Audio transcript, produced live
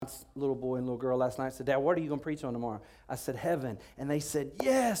little boy and little girl last night said, Dad, what are you going to preach on tomorrow? I said, heaven. And they said,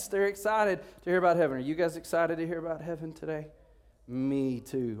 yes, they're excited to hear about heaven. Are you guys excited to hear about heaven today? Me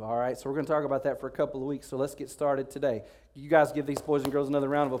too. All right, so we're going to talk about that for a couple of weeks. So let's get started today. You guys give these boys and girls another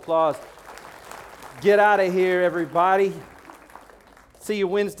round of applause. Get out of here, everybody. See you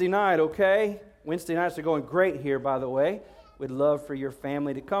Wednesday night, okay? Wednesday nights are going great here, by the way. We'd love for your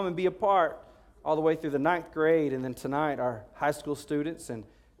family to come and be a part all the way through the 9th grade. And then tonight, our high school students and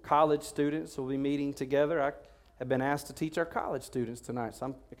college students will be meeting together. I have been asked to teach our college students tonight, so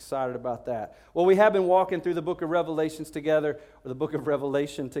I'm excited about that. Well, we have been walking through the book of Revelations together, or the book of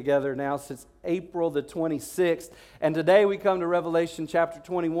Revelation together now since April the 26th. And today we come to Revelation chapter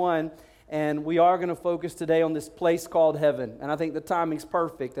 21, and we are going to focus today on this place called heaven. And I think the timing's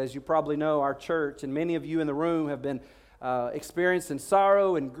perfect. As you probably know, our church, and many of you in the room have been experiencing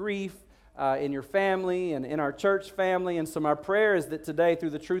sorrow and grief in your family and in our church family. And so my prayer is that today,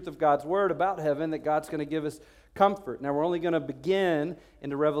 through the truth of God's word about heaven, that God's going to give us comfort. Now, we're only going to begin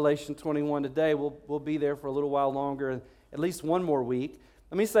into Revelation 21 today. We'll be there for a little while longer, at least one more week.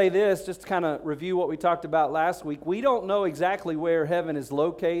 Let me say this, just to kind of review what we talked about last week. We don't know exactly where heaven is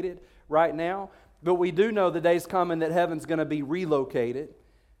located right now, but we do know the day's coming that heaven's going to be relocated.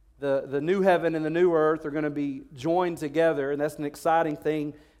 The new heaven and the new earth are going to be joined together, and that's an exciting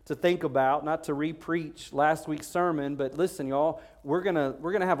thing to think about, not to re-preach last week's sermon, but listen, y'all, we're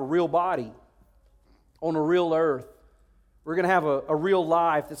gonna have a real body on a real earth. We're going to have a real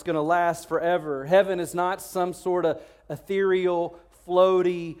life that's going to last forever. Heaven is not some sort of ethereal,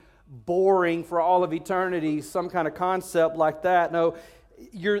 floaty, boring for all of eternity, some kind of concept like that. No,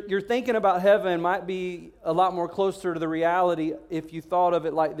 you're thinking about heaven might be a lot more closer to the reality if you thought of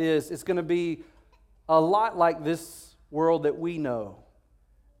it like this. It's going to be a lot like this world that we know,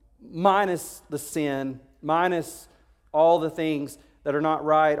 minus the sin, minus all the things that are not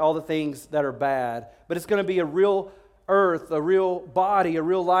right, all the things that are bad. But it's going to be a real earth, a real body, a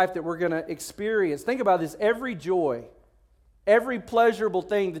real life that we're going to experience. Think about this. Every joy, every pleasurable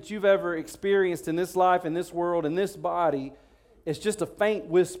thing that you've ever experienced in this life, in this world, in this body, is just a faint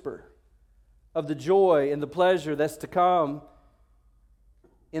whisper of the joy and the pleasure that's to come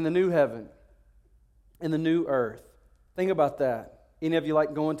in the new heaven, in the new earth. Think about that. Any of you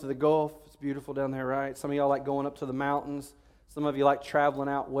like going to the Gulf? It's beautiful down there, right? Some of y'all like going up to the mountains. Some of you like traveling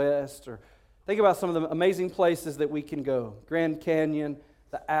out west. Or think about some of the amazing places that we can go. Grand Canyon,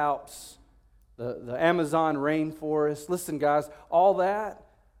 the Alps, the Amazon rainforest. Listen, guys, all that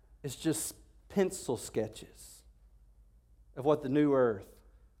is just pencil sketches of what the new earth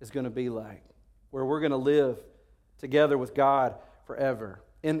is going to be like, where we're going to live together with God forever.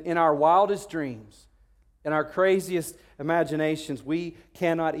 In our wildest dreams, in our craziest imaginations, we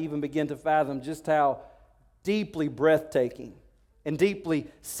cannot even begin to fathom just how deeply breathtaking and deeply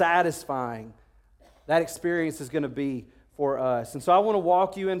satisfying that experience is going to be for us. And so I want to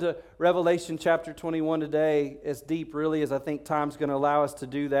walk you into Revelation chapter 21 today, as deep really as I think time's going to allow us to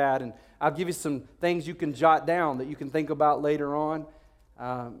do that. And I'll give you some things you can jot down that you can think about later on.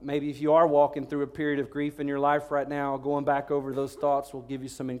 Maybe if you are walking through a period of grief in your life right now, going back over those thoughts will give you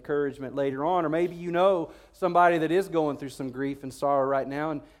some encouragement later on. Or maybe you know somebody that is going through some grief and sorrow right now,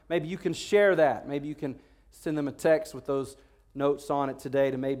 and maybe you can share that. Maybe you can send them a text with those notes on it today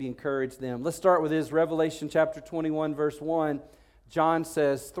to maybe encourage them. Let's start with this, Revelation chapter 21, verse 1. John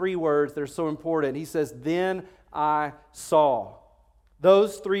says 3 words that are so important. He says, "Then I saw."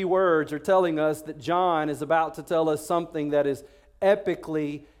 Those 3 words are telling us that John is about to tell us something that is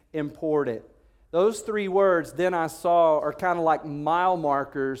epically important. Those 3 words, "then I saw," are kind of like mile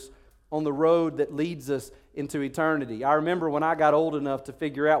markers on the road that leads us into eternity. I remember when I got old enough to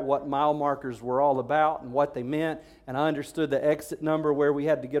figure out what mile markers were all about and what they meant, and I understood the exit number where we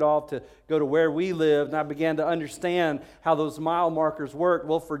had to get off to go to where we lived, and I began to understand how those mile markers worked.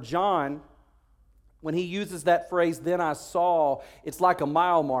 Well, for John, when he uses that phrase, "then I saw," it's like a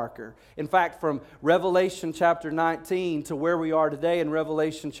mile marker. In fact, from Revelation chapter 19 to where we are today in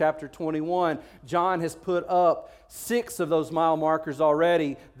Revelation chapter 21, John has put up 6 of those mile markers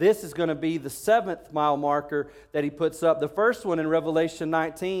already. This is going to be the 7th mile marker that he puts up. The first one in Revelation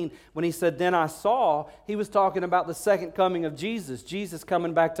 19, when he said, "then I saw," he was talking about the second coming of Jesus, Jesus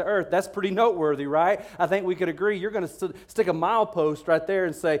coming back to earth. That's pretty noteworthy, right? I think we could agree. You're going to stick a milepost right there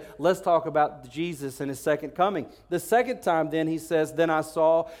and say, let's talk about Jesus Jesus and his second coming. The second time then he says, then I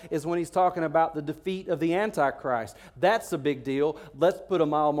saw, is when he's talking about the defeat of the Antichrist. That's a big deal. Let's put a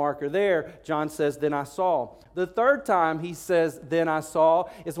mile marker there. John says, then I saw. The third time he says, then I saw,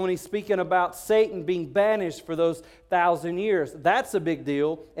 is when he's speaking about Satan being banished for those 1,000 years. That's a big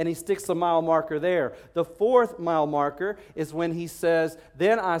deal, and he sticks a mile marker there. The fourth mile marker is when he says,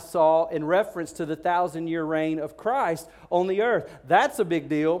 then I saw, in reference to the 1,000-year reign of Christ on the earth. That's a big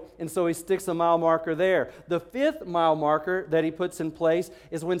deal, and so he sticks a mile marker there. The fifth mile marker that he puts in place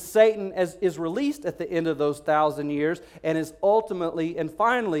is when Satan is released at the end of those 1,000 years and is ultimately and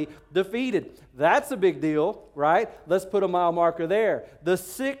finally defeated. That's a big deal, right? Let's put a mile marker there. The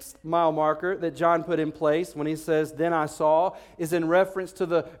sixth mile marker that John put in place when he says, then I saw, is in reference to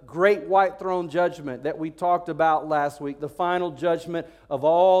the great white throne judgment that we talked about last week, the final judgment of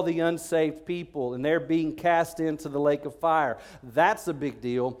all the unsaved people, and they're being cast into the lake of fire. That's a big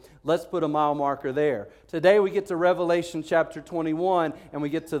deal. Let's put a mile marker there. Today we get to Revelation chapter 21, and we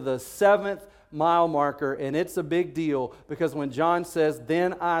get to the seventh mile marker, and it's a big deal because when John says,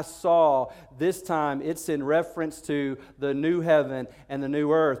 then I saw, this time it's in reference to the new heaven and the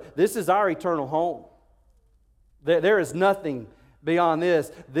new earth. This is our eternal home. There is nothing beyond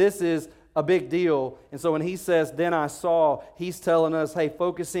this. This is a big deal. And so when he says, then I saw, he's telling us, hey,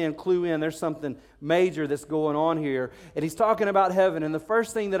 focus in, clue in. There's something major that's going on here. And he's talking about heaven. And the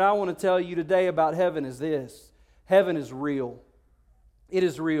first thing that I want to tell you today about heaven is this. Heaven is real. It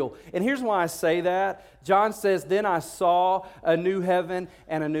is real. And here's why I say that. John says, then I saw a new heaven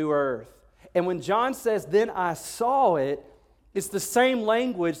and a new earth. And when John says, then I saw it, it's the same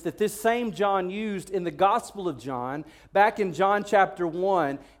language that this same John used in the Gospel of John. Back in John chapter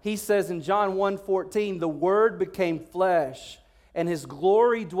 1, he says in John 1:14, the Word became flesh, and His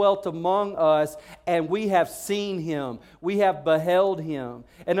glory dwelt among us, and we have seen Him. We have beheld Him.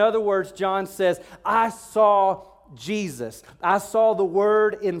 In other words, John says, I saw Jesus. I saw the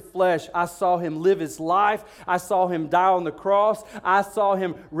Word in flesh. I saw Him live His life. I saw Him die on the cross. I saw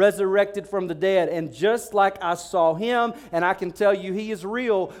Him resurrected from the dead. And just like I saw Him, and I can tell you He is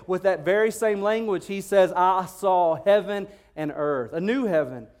real, with that very same language, He says, I saw heaven and earth, a new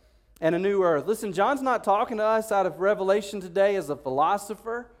heaven and a new earth. Listen, John's not talking to us out of Revelation today as a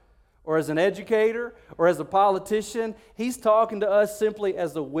philosopher or as an educator or as a politician. He's talking to us simply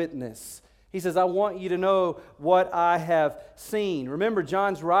as a witness. He says, I want you to know what I have seen. Remember,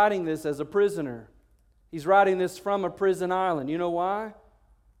 John's writing this as a prisoner. He's writing this from a prison island. You know why?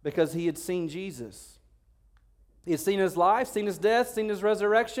 Because he had seen Jesus. He had seen His life, seen His death, seen His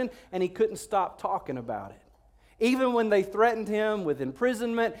resurrection, and he couldn't stop talking about it. Even when they threatened him with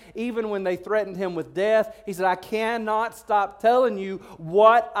imprisonment, even when they threatened him with death, he said, I cannot stop telling you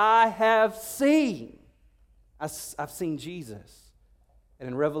what I have seen. I've seen Jesus. And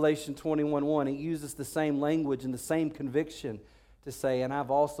in Revelation 21:1, he uses the same language and the same conviction to say, and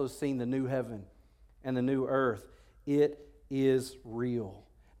I've also seen the new heaven and the new earth. It is real.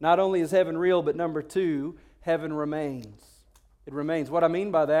 Not only is heaven real, but number two, heaven remains. It remains. What I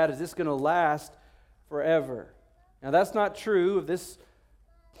mean by that is it's going to last forever. Now, that's not true of this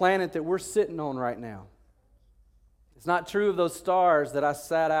planet that we're sitting on right now. It's not true of those stars that I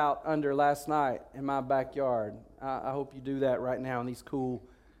sat out under last night in my backyard. I hope you do that right now in these cool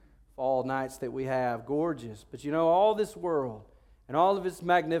fall nights that we have. Gorgeous. But you know, all this world and all of its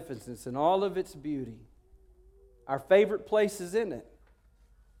magnificence and all of its beauty, our favorite places in it,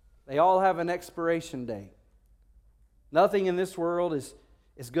 they all have an expiration date. Nothing in this world is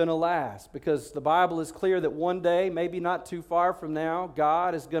going to last, because the Bible is clear that one day, maybe not too far from now,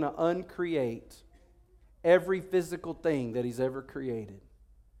 God is going to uncreate every physical thing that He's ever created.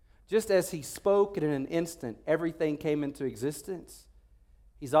 Just as He spoke and in an instant everything came into existence,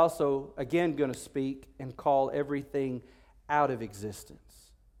 He's also again going to speak and call everything out of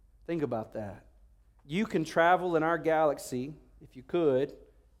existence. Think about that. You can travel in our galaxy, if you could,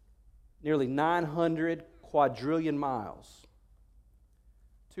 nearly 900 quadrillion miles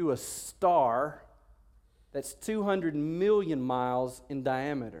to a star that's 200 million miles in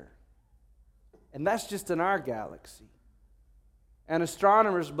diameter. And that's just in our galaxy. And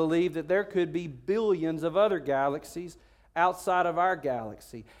astronomers believe that there could be billions of other galaxies outside of our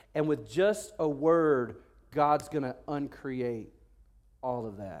galaxy. And with just a word, God's going to uncreate all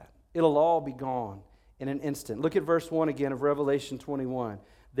of that. It'll all be gone in an instant. Look at verse 1 again of Revelation 21.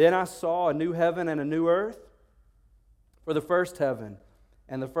 Then I saw a new heaven and a new earth, for the first heaven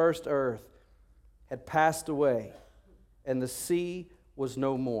and the first earth had passed away, and the sea was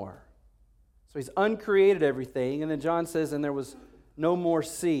no more. So He's uncreated everything, and then John says, and there was no more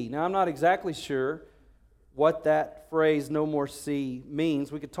sea. Now, I'm not exactly sure what that phrase, no more sea,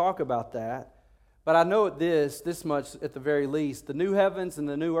 means. We could talk about that. But But I know this much at the very least. The new heavens and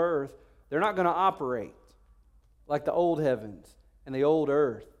the new earth, they're not going to operate like the old heavens and the old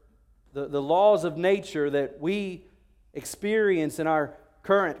earth. The laws of nature that we experience in our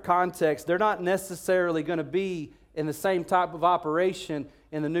current context, they're not necessarily going to be in the same type of operation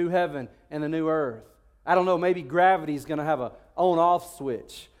in the new heaven and the new earth. I don't know, maybe gravity is going to have a on-off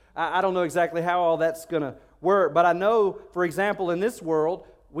switch. I don't know exactly how all that's going to work, but I know, for example, in this world,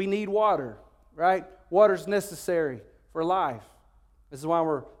 we need water, right? Water's necessary for life. This is why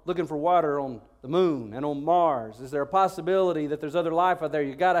we're looking for water on the moon and on Mars. Is there a possibility that there's other life out there?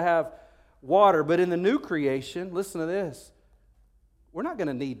 You've got to have water. But in the new creation, listen to this, we're not going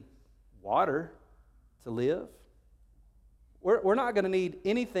to need water to live. We're not going to need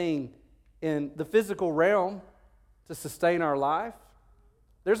anything in the physical realm to sustain our life.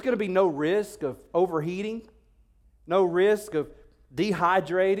 There's going to be no risk of overheating, no risk of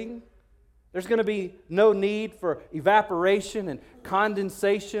dehydrating. There's going to be no need for evaporation and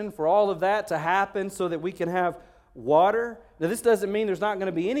condensation for all of that to happen so that we can have water. Now, this doesn't mean there's not going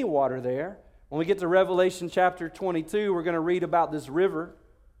to be any water there. When we get to Revelation chapter 22, we're going to read about this river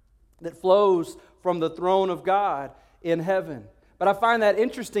that flows from the throne of God in heaven. But I find that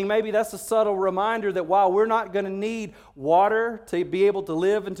interesting. Maybe that's a subtle reminder that while we're not going to need water to be able to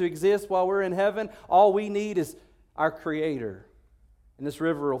live and to exist while we're in heaven, all we need is our Creator. And this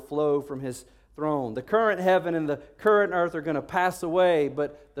river will flow from His throne. The current heaven and the current earth are going to pass away,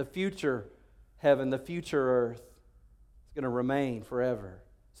 but the future heaven, the future earth is going to remain forever.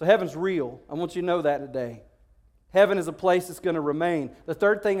 So heaven's real. I want you to know that today. Heaven is a place that's going to remain. The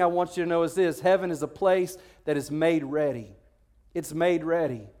third thing I want you to know is this: heaven is a place that is made ready. It's made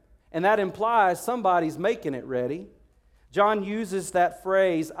ready. And that implies somebody's making it ready. John uses that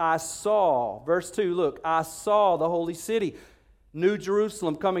phrase, I saw. Verse 2, look, I saw the holy city, New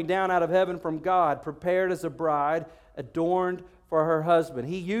Jerusalem, coming down out of heaven from God, prepared as a bride, adorned for her husband.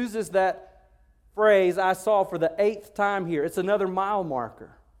 He uses that phrase, I saw, for the 8th time here. It's another mile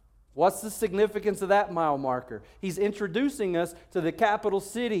marker. What's the significance of that mile marker? He's introducing us to the capital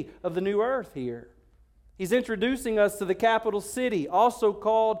city of the new earth here. He's introducing us to the capital city, also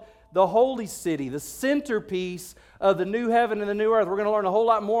called the holy city, the centerpiece of the new heaven and the new earth. We're going to learn a whole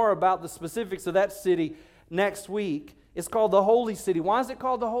lot more about the specifics of that city next week. It's called the holy city. Why is it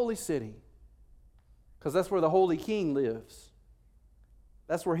called the holy city? Because that's where the holy king lives.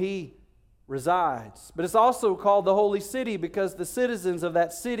 That's where he resides. But it's also called the holy city because the citizens of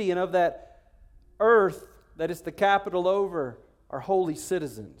that city and of that earth that it's the capital over are holy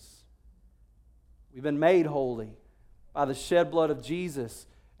citizens. We've been made holy by the shed blood of Jesus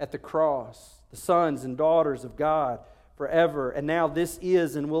at the cross, the sons and daughters of God forever. And now this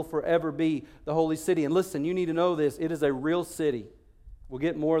is and will forever be the holy city. And listen, you need to know this. It is a real city. We'll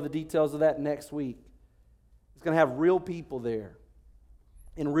get more of the details of that next week. It's going to have real people there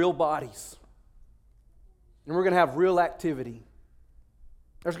in real bodies. And we're going to have real activity.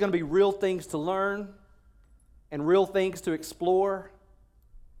 There's going to be real things to learn and real things to explore.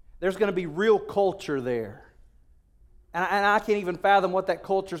 There's going to be real culture there. And I can't even fathom what that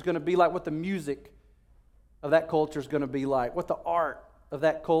culture is going to be like, what the music of that culture is going to be like, what the art of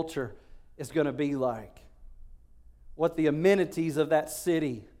that culture is going to be like, what the amenities of that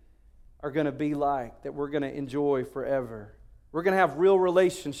city are going to be like that we're going to enjoy forever. We're going to have real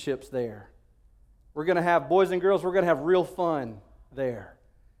relationships there. We're going to have, boys and girls, we're going to have real fun there.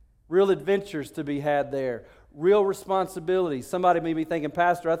 Real adventures to be had there. Real responsibilities. Somebody may be thinking,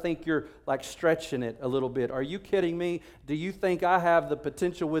 Pastor, I think you're like stretching it a little bit. Are you kidding me? Do you think I have the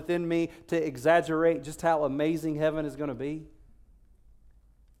potential within me to exaggerate just how amazing heaven is going to be?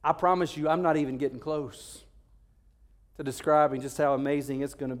 I promise you, I'm not even getting close to describing just how amazing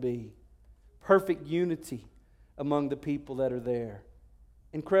it's going to be. Perfect unity among the people that are there.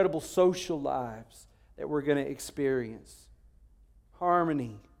 Incredible social lives that we're going to experience.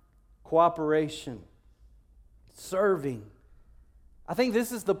 Harmony, cooperation, serving. I think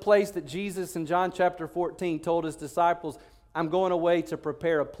this is the place that Jesus in John chapter 14 told His disciples, I'm going away to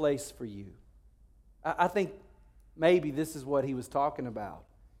prepare a place for you. I think maybe this is what He was talking about.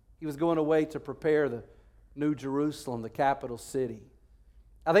 He was going away to prepare the New Jerusalem, the capital city.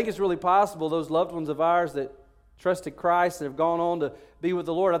 I think it's really possible those loved ones of ours that trusted Christ and have gone on to be with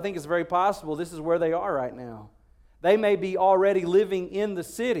the Lord, I think it's very possible this is where they are right now. They may be already living in the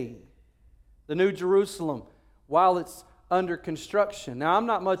city, the New Jerusalem, while it's under construction. Now, I'm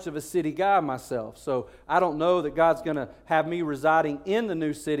not much of a city guy myself, so I don't know that God's going to have me residing in the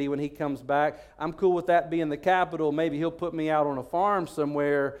new city when He comes back. I'm cool with that being the capital. Maybe He'll put me out on a farm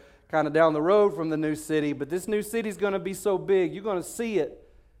somewhere kind of down the road from the new city, but this new city is going to be so big, you're going to see it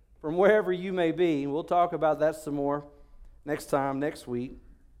from wherever you may be, and we'll talk about that some more next week,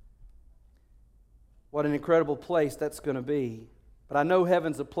 what an incredible place that's going to be. But I know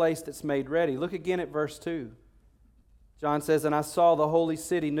heaven's a place that's made ready. Look again at verse 2. John says, "And I saw the holy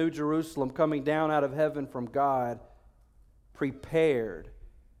city, New Jerusalem, coming down out of heaven from God, prepared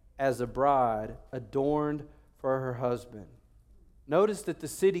as a bride adorned for her husband." Notice that the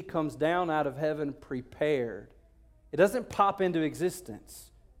city comes down out of heaven prepared. It doesn't pop into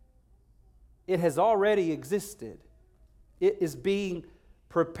existence. It has already existed. It is being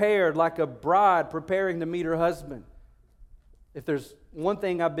prepared like a bride preparing to meet her husband. If there's one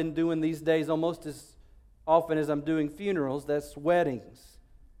thing I've been doing these days almost as often as I'm doing funerals, that's weddings.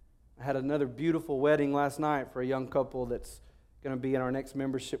 I had another beautiful wedding last night for a young couple that's going to be in our next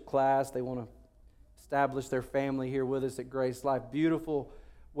membership class. They want to establish their family here with us at Grace Life. Beautiful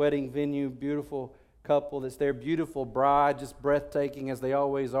wedding venue, beautiful couple that's there, beautiful bride, just breathtaking as they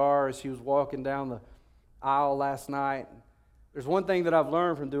always are as she was walking down the aisle last night. There's one thing that I've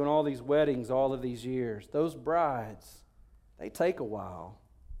learned from doing all these weddings all of these years. Those brides, they take a while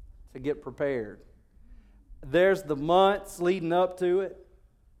to get prepared. There's the months leading up to it,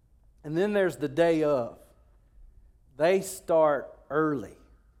 and then there's the day of. They start early,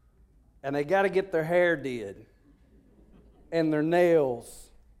 and they got to get their hair did, and their nails,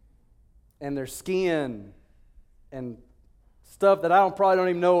 and their skin, and stuff that I probably don't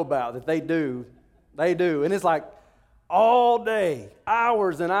even know about that they do. They do, and it's like all day,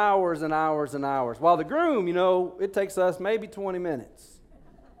 hours and hours and hours and hours. While the groom, it takes us maybe 20 minutes,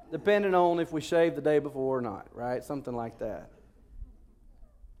 depending on if we shave the day before or not, right? Something like that.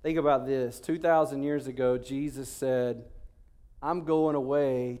 Think about this. 2,000 years ago, Jesus said, "I'm going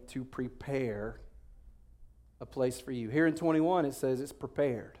away to prepare a place for you." Here in 21, it says it's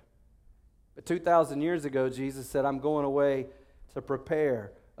prepared. But 2,000 years ago, Jesus said, "I'm going away to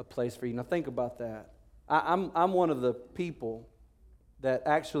prepare a place for you." Now think about that. I'm one of the people that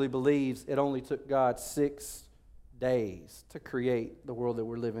actually believes it only took God 6 days to create the world that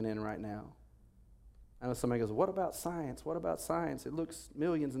we're living in right now. I know somebody goes, "What about science? What about science? It looks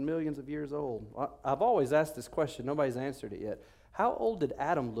millions and millions of years old." I've always asked this question. Nobody's answered it yet. How old did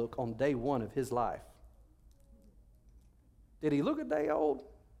Adam look on day one of his life? Did he look a day old?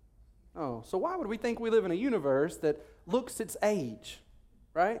 Oh, so why would we think we live in a universe that looks its age,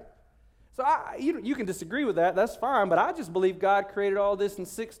 right? So you can disagree with that. That's fine, but I just believe God created all this in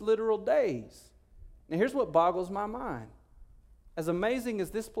 6 literal days. Now here's what boggles my mind. As amazing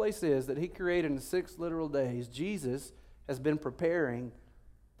as this place is that he created in 6 literal days, Jesus has been preparing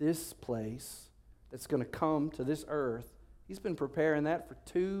this place that's going to come to this earth. He's been preparing that for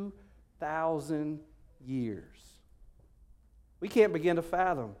 2,000 years. We can't begin to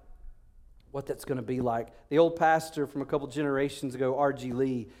fathom what that's going to be like. The old pastor from a couple generations ago, R.G.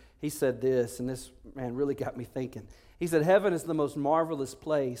 Lee, he said this, and this, man, really got me thinking. He said, "Heaven is the most marvelous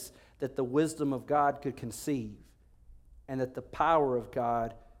place that the wisdom of God could conceive and that the power of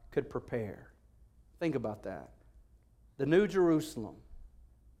God could prepare." Think about that. The New Jerusalem,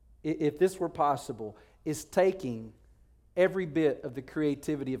 if this were possible, is taking every bit of the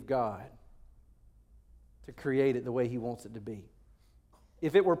creativity of God to create it the way he wants it to be.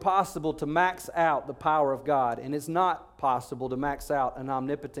 If it were possible to max out the power of God, and it's not possible to max out an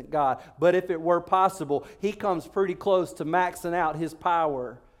omnipotent God, but if it were possible, he comes pretty close to maxing out his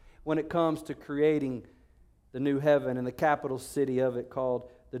power when it comes to creating the new heaven and the capital city of it called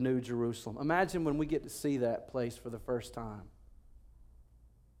the New Jerusalem. Imagine when we get to see that place for the first time.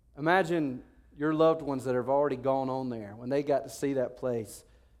 Imagine your loved ones that have already gone on there when they got to see that place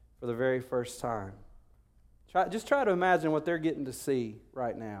for the very first time. Just try to imagine what they're getting to see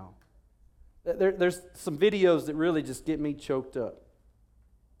right now. There's some videos that really just get me choked up.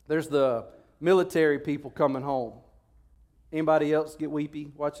 There's the military people coming home. Anybody else get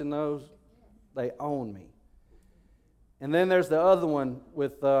weepy watching those? They own me. And then there's the other one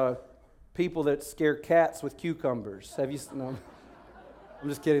with people that scare cats with cucumbers. Have you? No, I'm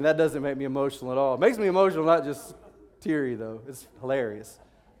just kidding. That doesn't make me emotional at all. It makes me emotional, not just teary though. It's hilarious.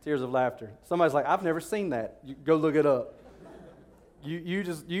 Tears of laughter. Somebody's like, "I've never seen that." You go look it up. You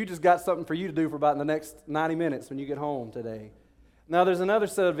just got something for you to do for about the next 90 minutes when you get home today. Now there's another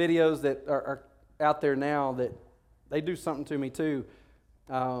set of videos that are out there now that they do something to me too.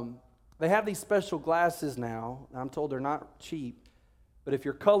 They have these special glasses now. I'm told they're not cheap, but if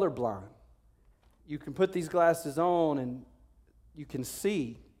you're colorblind, you can put these glasses on and you can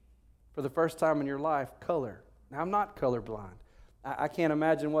see for the first time in your life color. Now I'm not colorblind. I can't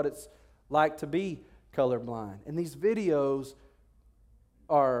imagine what it's like to be colorblind. And these videos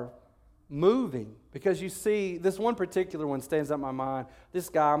are moving, because you see, this one particular one stands out in my mind. This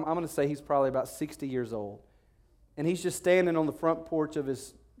guy, I'm going to say he's probably about 60 years old. And he's just standing on the front porch of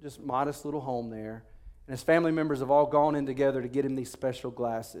his just modest little home there. And his family members have all gone in together to get him these special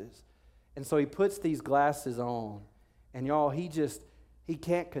glasses. And so he puts these glasses on. And y'all, he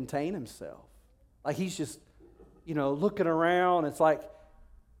can't contain himself. Like he's just, looking around. It's like,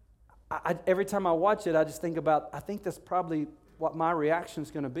 every time I watch it, I just think about, I think that's probably what my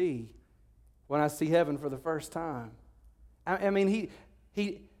reaction's going to be when I see heaven for the first time. I mean,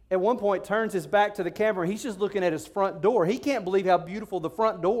 he at one point turns his back to the camera. He's just looking at his front door. He can't believe how beautiful the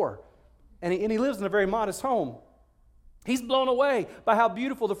front door. And he lives in a very modest home. He's blown away by how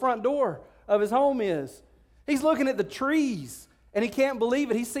beautiful the front door of his home is. He's looking at the trees, and he can't believe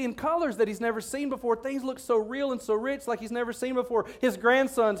it. He's seeing colors that he's never seen before. Things look so real and so rich like he's never seen before. His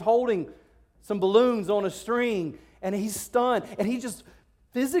grandson's holding some balloons on a string, and he's stunned. And he just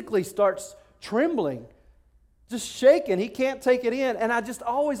physically starts trembling, just shaking. He can't take it in. And I just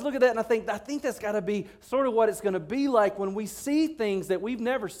always look at that and I think that's got to be sort of what it's going to be like when we see things that we've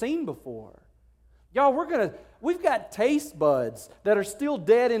never seen before. Y'all, we've got taste buds that are still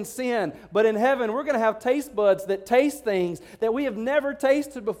dead in sin, but in heaven we're going to have taste buds that taste things that we have never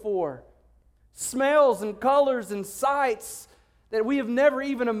tasted before. Smells and colors and sights that we have never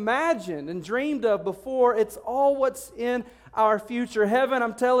even imagined and dreamed of before. It's all what's in our future. Heaven,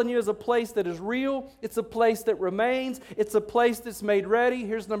 I'm telling you, is a place that is real. It's a place that remains. It's a place that's made ready.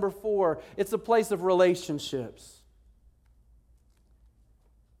 Here's number 4. It's a place of relationships.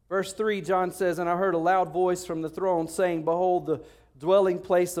 Verse 3, John says, "And I heard a loud voice from the throne saying, Behold, the dwelling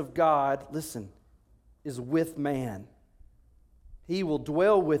place of God," listen, "is with man. He will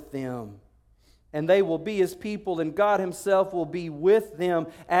dwell with them, and they will be His people, and God Himself will be with them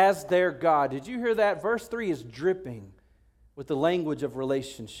as their God." Did you hear that? Verse 3 is dripping with the language of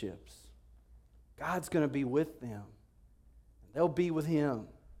relationships. God's going to be with them. They'll be with Him.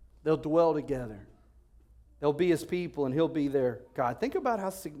 They'll dwell together. They'll be His people, and He'll be their God. Think about how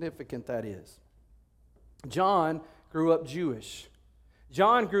significant that is. John grew up Jewish.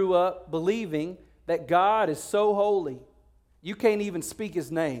 John grew up believing that God is so holy, you can't even speak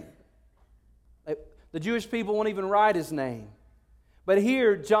His name. The Jewish people won't even write His name. But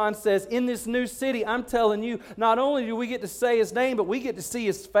here, John says, in this new city, I'm telling you, not only do we get to say His name, but we get to see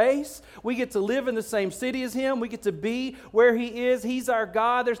His face. We get to live in the same city as Him. We get to be where He is. He's our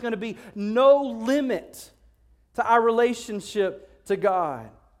God. There's going to be no limit to our relationship to God.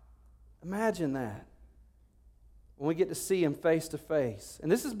 Imagine that. When we get to see Him face to face.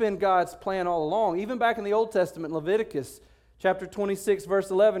 And this has been God's plan all along. Even back in the Old Testament, Leviticus chapter 26, verse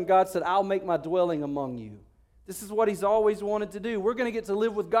 11, God said, "I'll make my dwelling among you." This is what He's always wanted to do. We're going to get to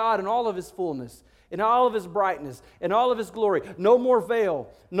live with God in all of His fullness, in all of His brightness, in all of His glory. No more veil,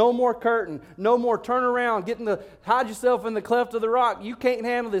 no more curtain, no more turn around, hide yourself in the cleft of the rock. You can't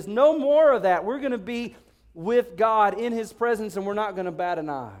handle this. No more of that. We're going to be with God in His presence, and we're not going to bat an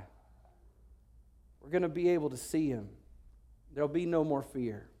eye. We're going to be able to see Him. There'll be no more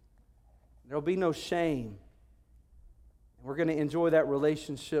fear. There'll be no shame. We're going to enjoy that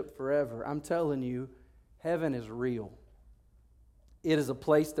relationship forever. I'm telling you, heaven is real. It is a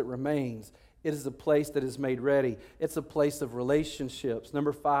place that remains. It is a place that is made ready. It's a place of relationships.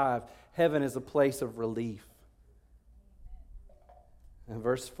 Number 5, heaven is a place of relief. In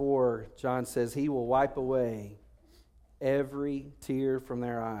verse 4, John says, "He will wipe away every tear from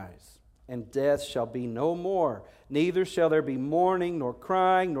their eyes, and death shall be no more. Neither shall there be mourning, nor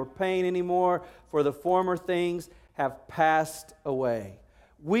crying, nor pain anymore, for the former things have passed away."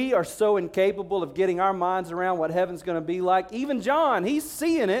 We are so incapable of getting our minds around what heaven's going to be like. Even John, he's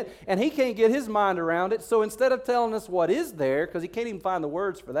seeing it, and he can't get his mind around it. So instead of telling us what is there, because he can't even find the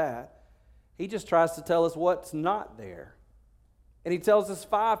words for that, he just tries to tell us what's not there. And he tells us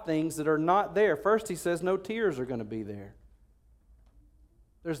 5 things that are not there. First, he says no tears are going to be there.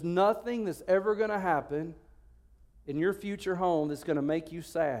 There's nothing that's ever going to happen in your future home that's going to make you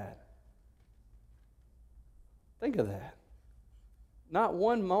sad. Think of that. Not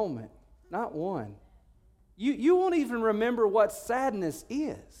one moment. Not one. You won't even remember what sadness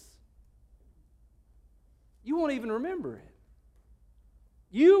is. You won't even remember it.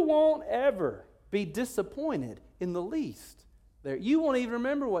 You won't ever be disappointed in the least. You won't even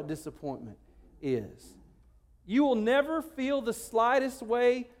remember what disappointment is. You will never feel the slightest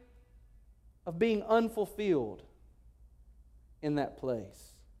way of being unfulfilled in that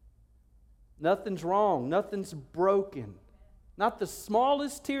place. Nothing's wrong. Nothing's broken. Not the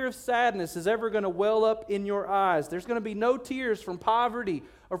smallest tear of sadness is ever going to well up in your eyes. There's going to be no tears from poverty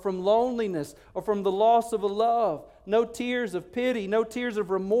or from loneliness or from the loss of a love. No tears of pity, no tears of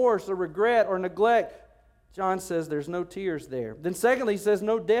remorse or regret or neglect. John says there's no tears there. Then secondly, he says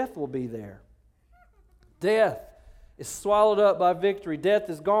no death will be there. Death is swallowed up by victory. Death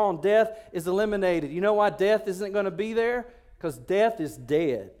is gone. Death is eliminated. You know why death isn't going to be there? Because death is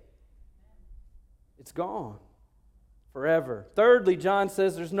dead. It's gone forever. Thirdly, John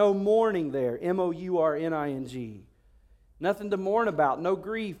says there's no mourning there. mourning. Nothing to mourn about. No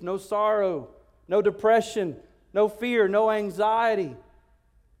grief, no sorrow, no depression, no fear, no anxiety.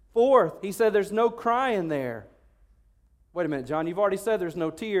 Fourth, he said there's no crying there. Wait a minute, John, you've already said there's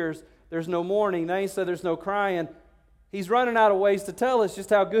no tears, there's no mourning. Now you said there's no crying. He's running out of ways to tell us just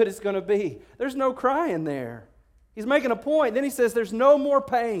how good it's going to be. There's no crying there. He's making a point. Then he says there's no more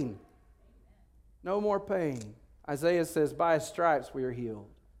pain. No more pain. Isaiah says, by His stripes we are healed.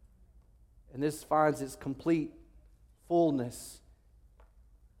 And this finds its complete fullness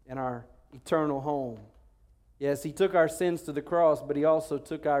in our eternal home. Yes, He took our sins to the cross, but He also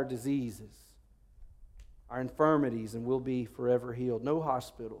took our diseases, our infirmities, and we'll be forever healed. No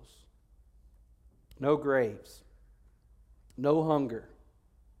hospitals, no graves, no hunger,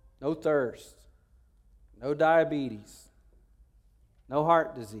 no thirst, no diabetes, no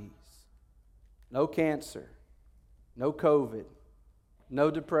heart disease, no cancer, no COVID, no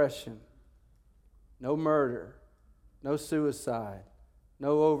depression, no murder, no suicide,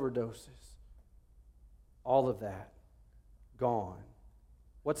 no overdoses. All of that gone.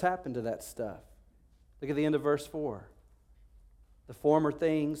 What's happened to that stuff? Look at the end of verse 4. The former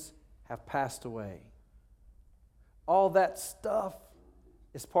things have passed away. All that stuff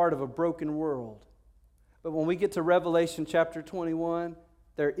is part of a broken world. But when we get to Revelation chapter 21,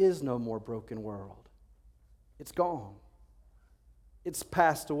 there is no more broken world. It's gone. It's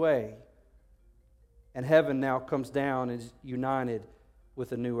passed away. And heaven now comes down and is united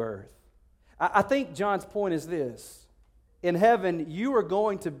with a new earth. I think John's point is this. In heaven, you are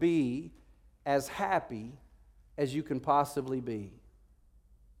going to be as happy as you can possibly be.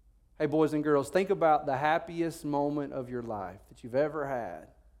 Hey, boys and girls, think about the happiest moment of your life that you've ever had.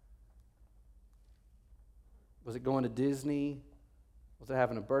 Was it going to Disney? Was it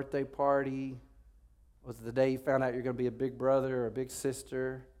having a birthday party? Was it the day you found out you're going to be a big brother or a big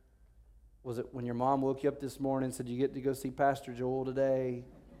sister? Was it when your mom woke you up this morning and said, you get to go see Pastor Joel today?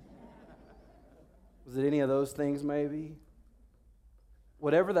 Was it any of those things maybe?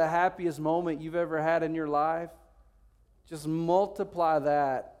 Whatever the happiest moment you've ever had in your life, just multiply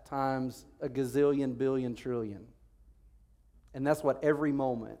that times a gazillion, billion, trillion. And that's what every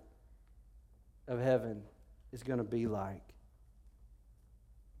moment of heaven is going to be like.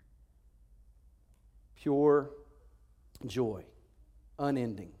 Pure joy,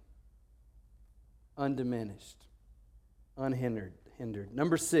 unending, undiminished, unhindered.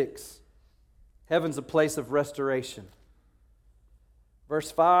 Number 6, heaven's a place of restoration.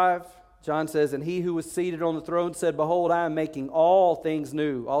 Verse 5, John says, and He who was seated on the throne said, behold, I am making all things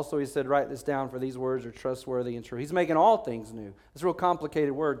new. Also, he said, write this down, for these words are trustworthy and true. He's making all things new. It's a real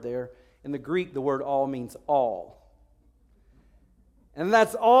complicated word there. In the Greek, the word all means all. And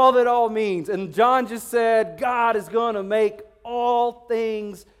that's all that all means. And John just said, God is going to make all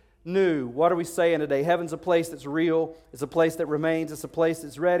things new. What are we saying today? Heaven's a place that's real. It's a place that remains. It's a place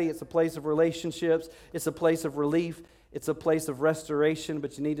that's ready. It's a place of relationships. It's a place of relief. It's a place of restoration.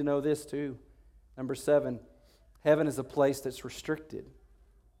 But you need to know this too. Number 7, heaven is a place that's restricted.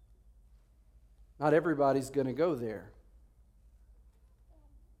 Not everybody's going to go there.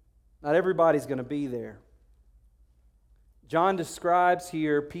 Not everybody's going to be there. John describes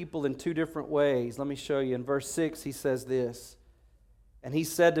here people in 2 different ways. Let me show you. In verse 6, he says this. And He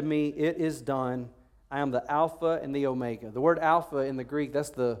said to me, it is done. I am the Alpha and the Omega. The word Alpha in the Greek, that's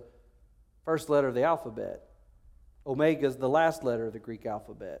the first letter of the alphabet. Omega is the last letter of the Greek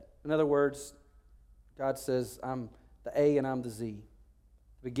alphabet. In other words, God says, I'm the A and I'm the Z.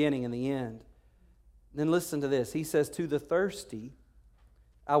 The beginning and the end. Then listen to this. He says, to the thirsty,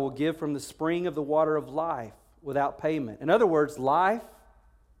 I will give from the spring of the water of life without payment. In other words, life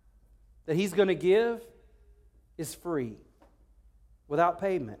that He's going to give is free, without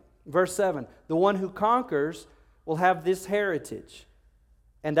payment. Verse 7, the one who conquers will have this heritage,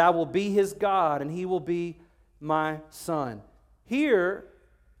 and I will be his God, and he will be my son. Here,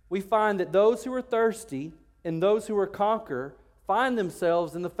 we find that those who are thirsty and those who are conquer find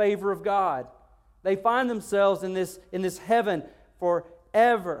themselves in the favor of God. They find themselves in this heaven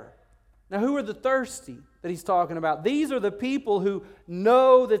forever. Now, who are the thirsty that he's talking about? These are the people who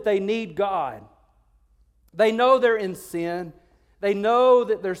know that they need God. They know they're in sin. They know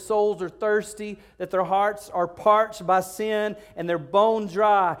that their souls are thirsty, that their hearts are parched by sin, and they're bone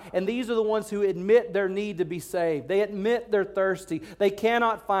dry. And these are the ones who admit their need to be saved. They admit they're thirsty. They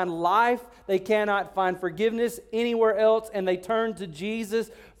cannot find life. They cannot find forgiveness anywhere else, and they turn to Jesus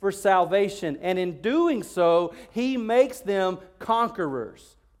for salvation. And in doing so, He makes them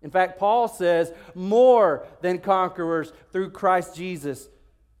conquerors. In fact, Paul says, more than conquerors through Christ Jesus.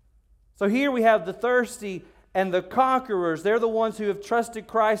 So here we have the thirsty and the conquerors. They're the ones who have trusted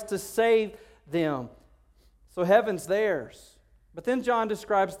Christ to save them. So heaven's theirs. But then John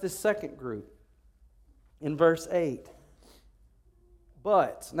describes this second group in verse 8.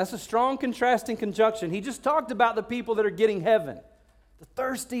 But, and that's a strong contrasting conjunction. He just talked about the people that are getting heaven. The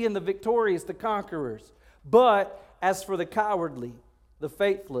thirsty and the victorious, the conquerors. But as for the cowardly, the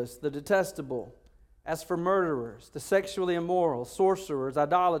faithless, the detestable, as for murderers, the sexually immoral, sorcerers,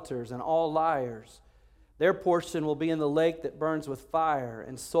 idolaters, and all liars, their portion will be in the lake that burns with fire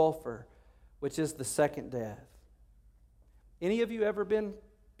and sulfur, which is the second death. Any of you ever been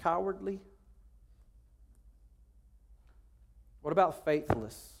cowardly? What about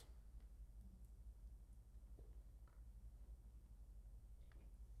faithless?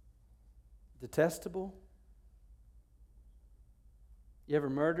 Detestable? You ever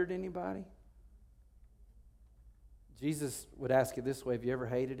murdered anybody? Jesus would ask it this way: have you ever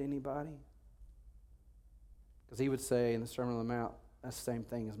hated anybody? Because He would say in the Sermon on the Mount, that's the same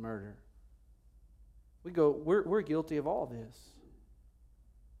thing as murder. We're guilty of all this.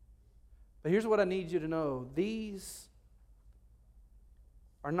 But here's what I need you to know. These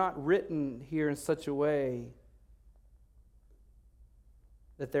are not written here in such a way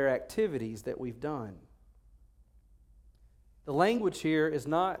that they're activities that we've done. The language here is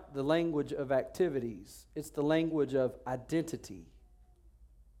not the language of activities. It's the language of identity.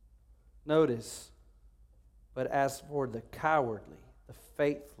 Notice, but as for the cowardly, the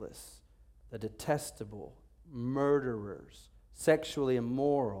faithless, the detestable, murderers, sexually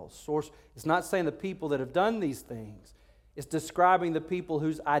immoral, it's not saying the people that have done these things. It's describing the people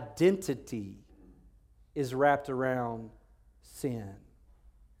whose identity is wrapped around sin.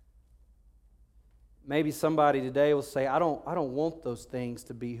 Maybe somebody today will say, I don't want those things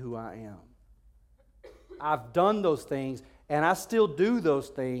to be who I am. I've done those things, and I still do those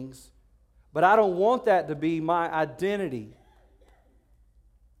things, but I don't want that to be my identity.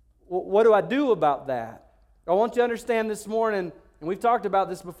 What do I do about that? I want you to understand this morning, and we've talked about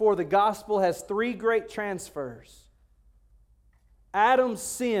this before, the gospel has three great transfers. Adam's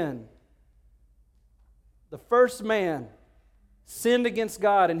sin, the first man, sinned against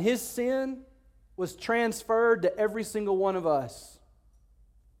God, and his sin was transferred to every single one of us.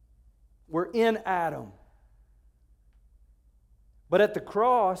 We're in Adam. But at the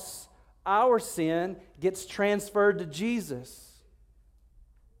cross, our sin gets transferred to Jesus.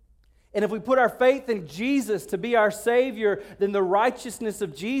 And if we put our faith in Jesus to be our Savior, then the righteousness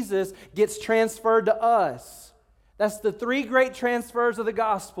of Jesus gets transferred to us. That's the three great transfers of the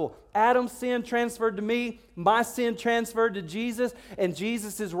gospel. Adam's sin transferred to me, my sin transferred to Jesus, and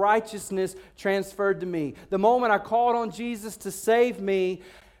Jesus' righteousness transferred to me. The moment I called on Jesus to save me,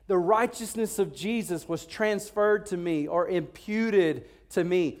 the righteousness of Jesus was transferred to me or imputed to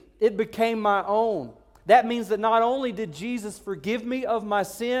me. It became my own. That means that not only did Jesus forgive me of my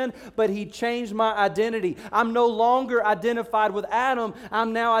sin, but He changed my identity. I'm no longer identified with Adam.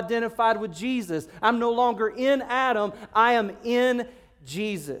 I'm now identified with Jesus. I'm no longer in Adam. I am in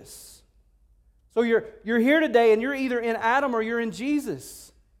Jesus. So you're here today and you're either in Adam or you're in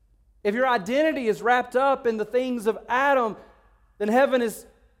Jesus. If your identity is wrapped up in the things of Adam, then heaven is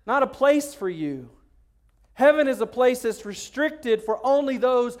not a place for you. Heaven is a place that's restricted for only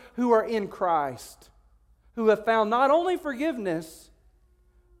those who are in Christ, who have found not only forgiveness,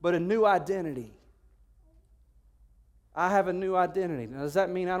 but a new identity. I have a new identity. Now, does that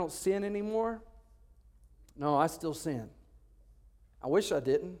mean I don't sin anymore? No, I still sin. I wish I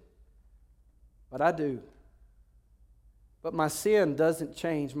didn't, but I do. But my sin doesn't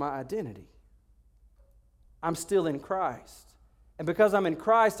change my identity. I'm still in Christ. And because I'm in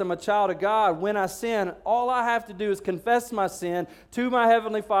Christ, I'm a child of God. When I sin, all I have to do is confess my sin to my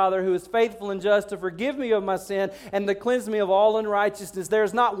Heavenly Father, who is faithful and just to forgive me of my sin and to cleanse me of all unrighteousness.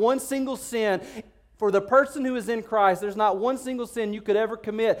 There's not one single sin for the person who is in Christ. There's not one single sin you could ever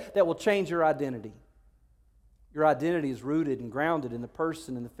commit that will change your identity. Your identity is rooted and grounded in the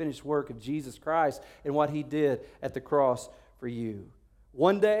person and the finished work of Jesus Christ and what He did at the cross for you.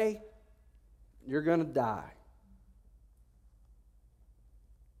 One day, you're going to die.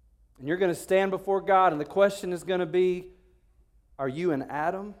 And you're going to stand before God, and the question is going to be, are you in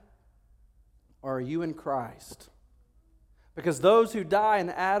Adam or are you in Christ? Because those who die in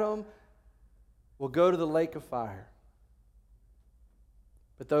Adam will go to the lake of fire.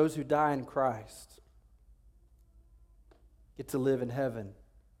 But those who die in Christ get to live in heaven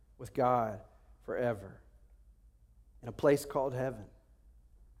with God forever. In a place called heaven.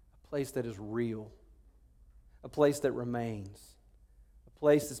 A place that is real. A place that remains. A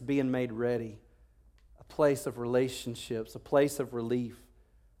place that's being made ready. A place of relationships. A place of relief.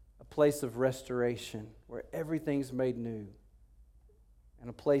 A place of restoration where everything's made new. And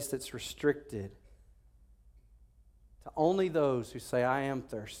a place that's restricted to only those who say, I am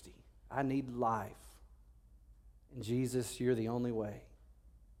thirsty. I need life. And Jesus, you're the only way.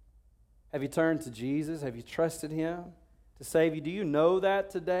 Have you turned to Jesus? Have you trusted Him to save you? Do you know that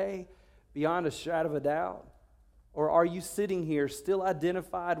today beyond a shadow of a doubt? Or are you sitting here still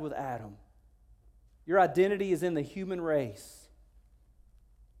identified with Adam? Your identity is in the human race.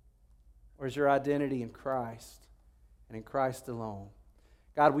 Or is your identity in Christ and in Christ alone?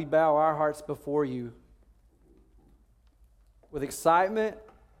 God, we bow our hearts before you with excitement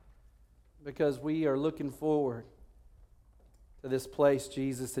because we are looking forward to this place,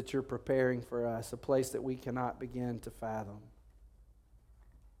 Jesus, that you're preparing for us, a place that we cannot begin to fathom.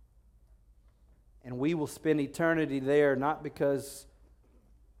 And we will spend eternity there not because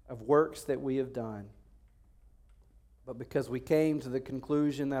of works that we have done, but because we came to the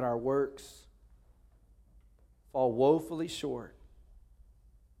conclusion that our works fall woefully short.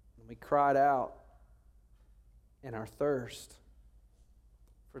 And we cried out in our thirst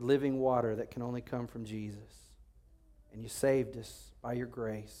for living water that can only come from Jesus. And you saved us by your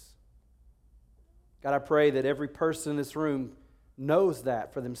grace. God, I pray that every person in this room knows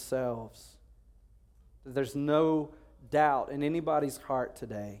that for themselves. That there's no doubt in anybody's heart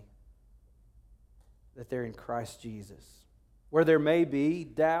today that they're in Christ Jesus. Where there may be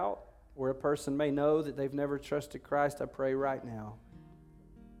doubt, where a person may know that they've never trusted Christ, I pray right now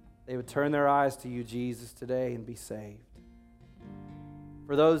they would turn their eyes to you, Jesus, today and be saved.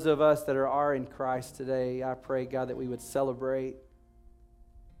 For those of us that are in Christ today, I pray, God, that we would celebrate,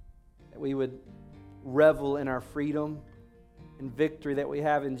 that we would revel in our freedom and victory that we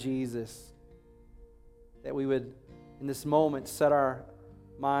have in Jesus, that we would, in this moment, set our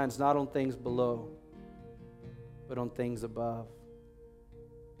minds not on things below, but on things above.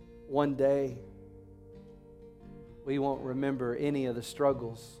 One day, we won't remember any of the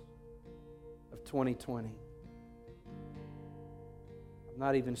struggles of 2020. I'm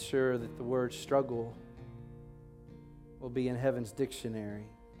not even sure that the word struggle will be in heaven's dictionary.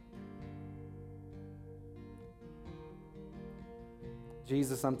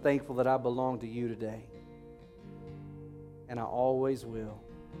 Jesus, I'm thankful that I belong to you today. And I always will.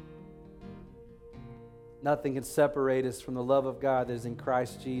 Nothing can separate us from the love of God that is in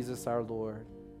Christ Jesus our Lord.